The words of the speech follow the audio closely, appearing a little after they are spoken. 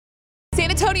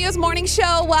Antonio's morning show,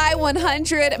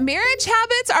 Y100. Marriage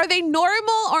habits, are they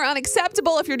normal or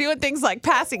unacceptable if you're doing things like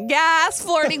passing gas,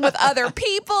 flirting with other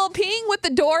people, peeing with the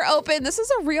door open? This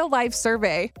is a real life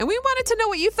survey, and we wanted to know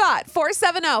what you thought.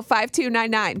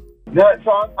 470-5299. No,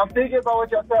 so I'm thinking about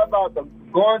what y'all said about the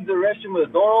going to the restroom with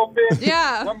the door open.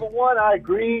 Yeah. Number one, I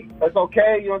agree. That's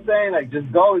okay. You know what I'm saying? Like,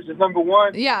 just go. It's just number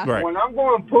one. Yeah. Right. When I'm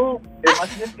going poop, if my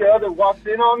significant other walks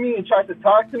in on me and tries to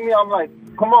talk to me, I'm like,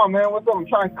 come on, man. What's up? I'm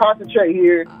trying to concentrate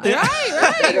here.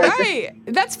 Right.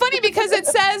 That's funny because it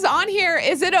says on here,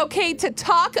 is it okay to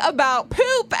talk about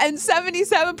poop? And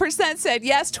 77% said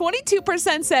yes.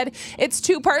 22% said it's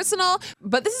too personal.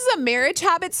 But this is a marriage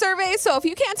habit survey. So if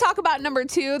you can't talk about number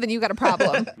two, then you got a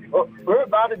problem. Well, we're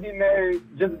about to be married.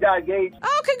 Just got engaged.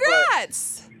 Oh,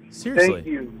 congrats. Seriously. Thank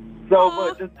you. So,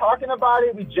 but just talking about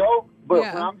it, we joke. But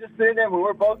Yeah. when I'm just sitting there, when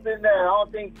we're both sitting there, I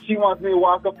don't think she wants me to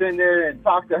walk up in there and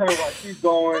talk to her while she's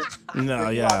going. No,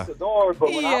 She yeah. locks the door, but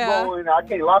when Yeah. I'm going, I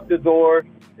can't lock the door.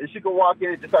 And she can walk in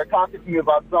and just start talking to me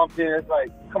about something. It's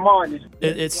like, come on.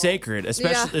 It's sacred,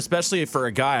 especially for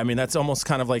a guy. I mean, that's almost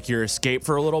kind of like your escape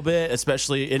for a little bit,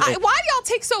 especially. Why do y'all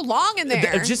take so long in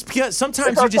there? Just because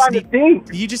sometimes I'm you just trying to need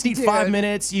think. you just need Dude. 5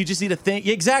 minutes. You just need to think.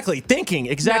 Exactly, thinking.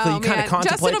 Exactly. No, you kind man. of Justin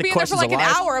contemplate will the be in there for questions like of an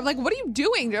life. hour. I'm like, what are you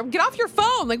doing? Get off your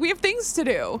phone. Like, we have things to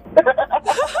do.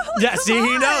 Yeah, see, he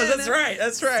on. knows. That's right.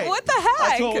 That's right. What the heck?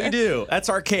 That's what we do. That's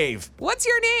our cave. What's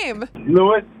your name?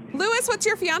 Lewis, Lewis, what's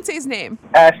your fiance's name?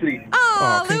 Ashley.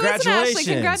 Oh, Lewis and Ashley. congratulations.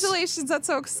 Congratulations. That's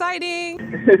so exciting.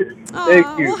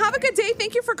 Thank you. Well, have a good day.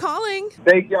 Thank you for calling.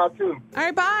 Thank y'all, too. All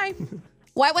right, bye.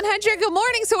 Y100, good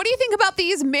morning. So what do you think about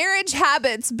these marriage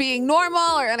habits being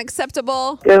normal or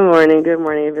unacceptable? Good morning. Good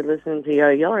morning. I've been listening to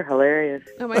y'all. Y'all are hilarious.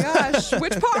 Oh, my gosh.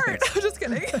 Which part? I'm just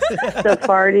kidding. The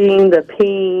farting, the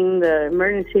peeing, the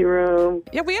emergency room.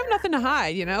 Yeah, we have nothing to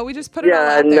hide, you know? We just put it all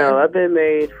Yeah, out there. no, I've been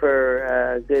married for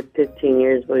a good 15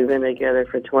 years, but we've been together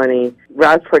for 20.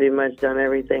 Rod's pretty much done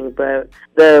everything, but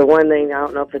the one thing, I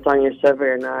don't know if it's on your survey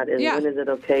or not, is Yeah. when is it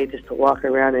okay just to walk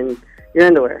around in your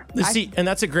underwear? See, and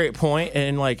that's a great point.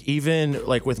 And like, even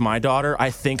like with my daughter, I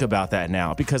think about that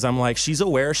now because I'm like, she's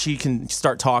aware she can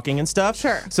start talking and stuff.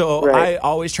 Sure. So Right. I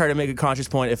always try to make a conscious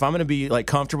point. If I'm going to be like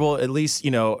comfortable, at least,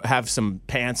 have some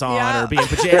pants on Yeah. or be in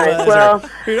pajamas. Right. Well,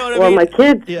 or, you know what I well, mean? my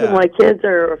kids, Yeah. my kids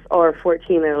are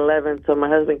 14 and 11, so my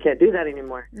husband can't do that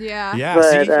anymore. Yeah. Yeah, But,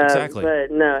 see, exactly.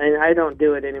 but no, and I don't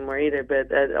do it anymore either. But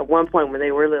at one point when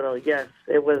they were little, yes,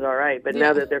 it was all right. But Yeah.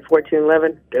 now that they're 14,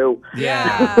 11, no.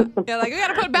 Yeah. Yeah, like, we got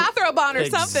to put a bathrobe on or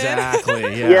something. Exactly.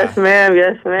 Yeah. Yes, ma'am.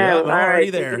 Yes, ma'am. Yeah, all already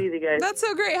right, there. take it easy, guys. That's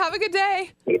so great. Have a good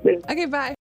day. You too. Okay, bye.